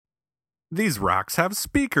These rocks have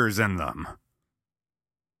speakers in them.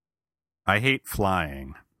 I hate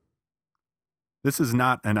flying. This is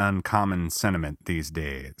not an uncommon sentiment these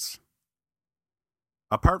days.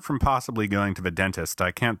 Apart from possibly going to the dentist,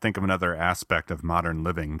 I can't think of another aspect of modern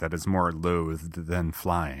living that is more loathed than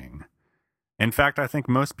flying. In fact, I think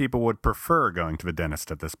most people would prefer going to the dentist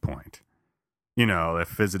at this point. You know, if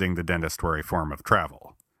visiting the dentist were a form of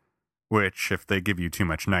travel. Which, if they give you too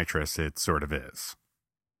much nitrous, it sort of is.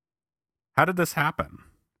 How did this happen?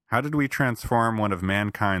 How did we transform one of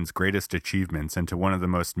mankind's greatest achievements into one of the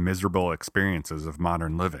most miserable experiences of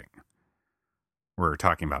modern living? We're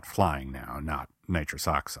talking about flying now, not nitrous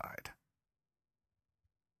oxide.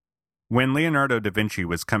 When Leonardo da Vinci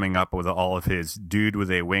was coming up with all of his dude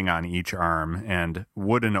with a wing on each arm and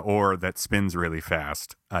wooden oar that spins really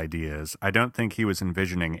fast ideas, I don't think he was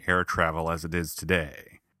envisioning air travel as it is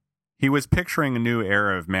today. He was picturing a new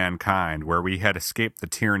era of mankind where we had escaped the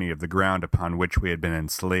tyranny of the ground upon which we had been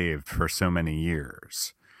enslaved for so many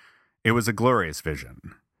years. It was a glorious vision,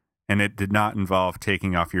 and it did not involve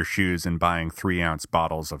taking off your shoes and buying 3-ounce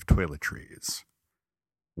bottles of toiletries.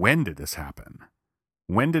 When did this happen?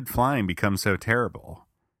 When did flying become so terrible?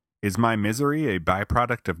 Is my misery a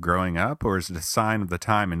byproduct of growing up, or is it a sign of the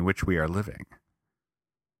time in which we are living?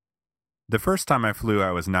 The first time I flew,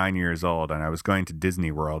 I was 9 years old, and I was going to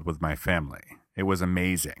Disney World with my family. It was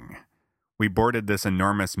amazing. We boarded this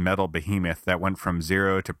enormous metal behemoth that went from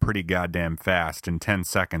 0 to pretty goddamn fast in 10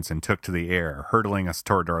 seconds and took to the air, hurtling us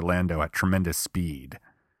toward Orlando at tremendous speed.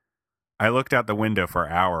 I looked out the window for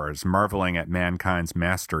hours, marveling at mankind's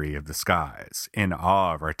mastery of the skies, in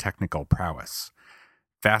awe of our technical prowess,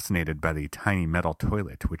 fascinated by the tiny metal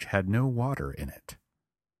toilet which had no water in it.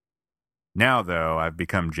 Now, though, I've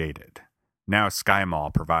become jaded. Now Sky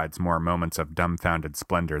Mall provides more moments of dumbfounded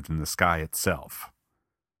splendor than the sky itself.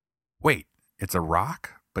 Wait, it's a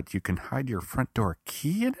rock, but you can hide your front door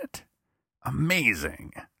key in it?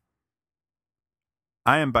 Amazing!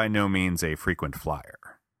 I am by no means a frequent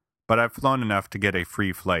flyer, but I've flown enough to get a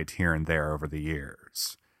free flight here and there over the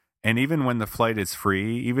years. And even when the flight is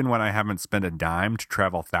free, even when I haven't spent a dime to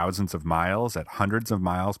travel thousands of miles at hundreds of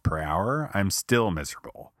miles per hour, I'm still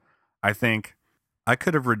miserable. I think, I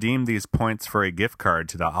could have redeemed these points for a gift card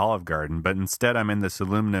to the Olive Garden, but instead I'm in this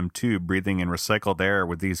aluminum tube breathing in recycled air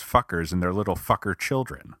with these fuckers and their little fucker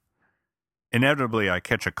children. Inevitably, I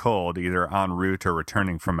catch a cold, either en route or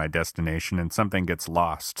returning from my destination, and something gets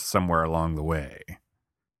lost somewhere along the way.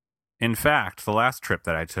 In fact, the last trip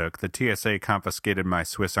that I took, the TSA confiscated my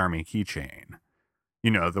Swiss Army keychain.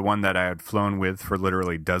 You know, the one that I had flown with for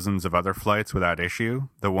literally dozens of other flights without issue?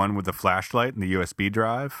 The one with the flashlight and the USB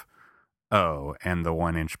drive? Oh, and the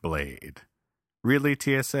 1-inch blade. Really,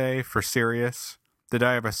 TSA? For serious? Did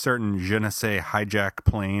I have a certain je ne sais hijack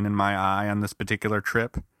plane in my eye on this particular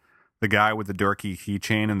trip? The guy with the dorky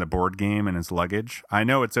keychain and the board game in his luggage? I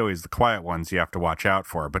know it's always the quiet ones you have to watch out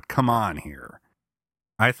for, but come on here.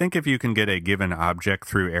 I think if you can get a given object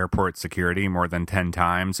through airport security more than 10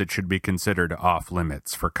 times, it should be considered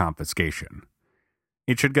off-limits for confiscation.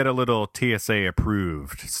 It should get a little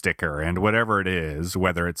TSA-approved sticker, and whatever it is,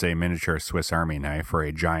 whether it's a miniature Swiss Army knife or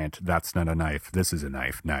a giant "that's not a knife, this is a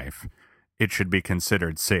knife, it should be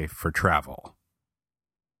considered safe for travel.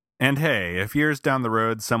 And hey, if years down the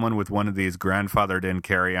road someone with one of these grandfathered-in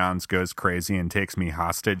carry-ons goes crazy and takes me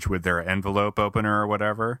hostage with their envelope opener or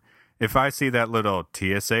whatever, if I see that little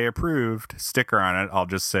TSA-approved sticker on it, I'll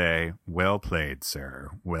just say, "Well played, sir,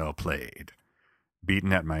 well played.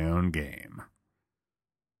 Beaten at my own game."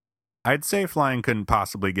 I'd say flying couldn't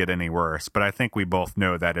possibly get any worse, but I think we both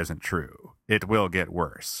know that isn't true. It will get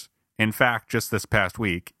worse. In fact, just this past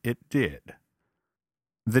week, it did.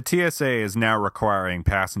 The TSA is now requiring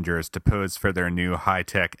passengers to pose for their new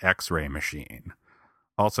high-tech X-ray machine,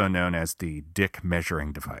 also known as the dick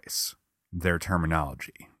measuring device. Their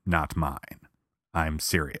terminology, not mine. I'm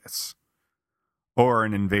serious. Or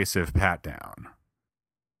an invasive pat-down.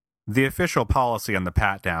 The official policy on the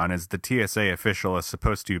pat-down is the TSA official is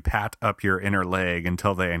supposed to pat up your inner leg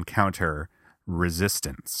until they encounter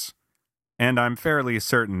resistance. And I'm fairly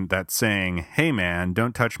certain that saying, "Hey man,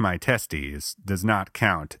 don't touch my testes," does not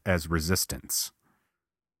count as resistance.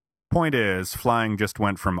 Point is, flying just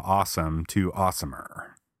went from awesome to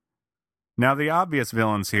awesomer. Now the obvious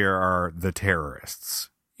villains here are the terrorists.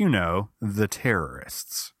 You know, the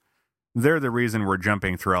terrorists. They're the reason we're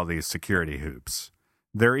jumping through all these security hoops.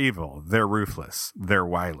 They're evil, they're ruthless, they're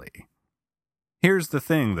wily. Here's the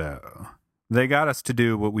thing, though. They got us to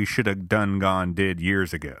do what we should have did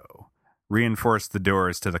years ago. Reinforce the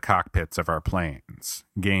doors to the cockpits of our planes.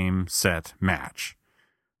 Game, set, match.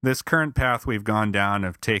 This current path we've gone down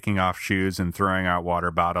of taking off shoes and throwing out water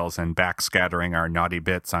bottles and backscattering our naughty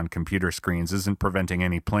bits on computer screens isn't preventing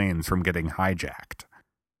any planes from getting hijacked.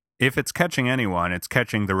 If it's catching anyone, it's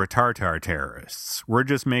catching the retartar terrorists. We're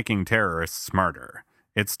just making terrorists smarter.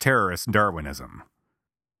 It's terrorist Darwinism.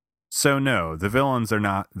 So no, the villains are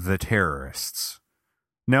not the terrorists.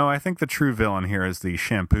 No, I think the true villain here is the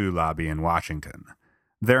shampoo lobby in Washington.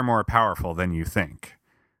 They're more powerful than you think,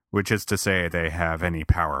 which is to say they have any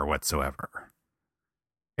power whatsoever.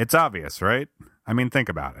 It's obvious, right? I mean, think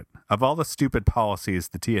about it. Of all the stupid policies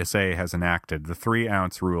the TSA has enacted, the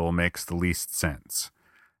 3-ounce rule makes the least sense.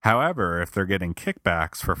 However, if they're getting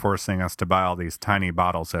kickbacks for forcing us to buy all these tiny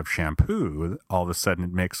bottles of shampoo, all of a sudden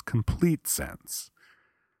it makes complete sense.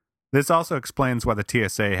 This also explains why the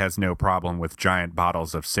TSA has no problem with giant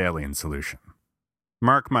bottles of saline solution.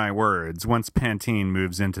 Mark my words, once Pantene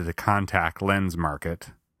moves into the contact lens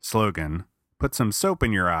market, slogan, put some soap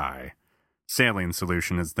in your eye, saline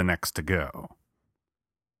solution is the next to go.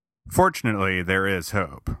 Fortunately, there is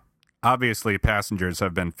hope. Obviously, passengers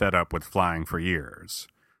have been fed up with flying for years.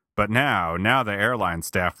 But now the airline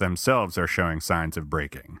staff themselves are showing signs of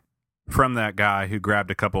breaking. From that guy who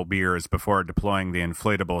grabbed a couple beers before deploying the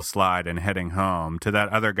inflatable slide and heading home, to that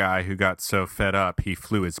other guy who got so fed up he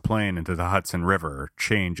flew his plane into the Hudson River,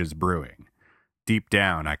 change is brewing. Deep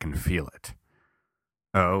down, I can feel it.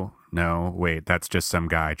 Oh, no, wait, that's just some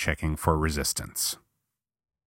guy checking for resistance.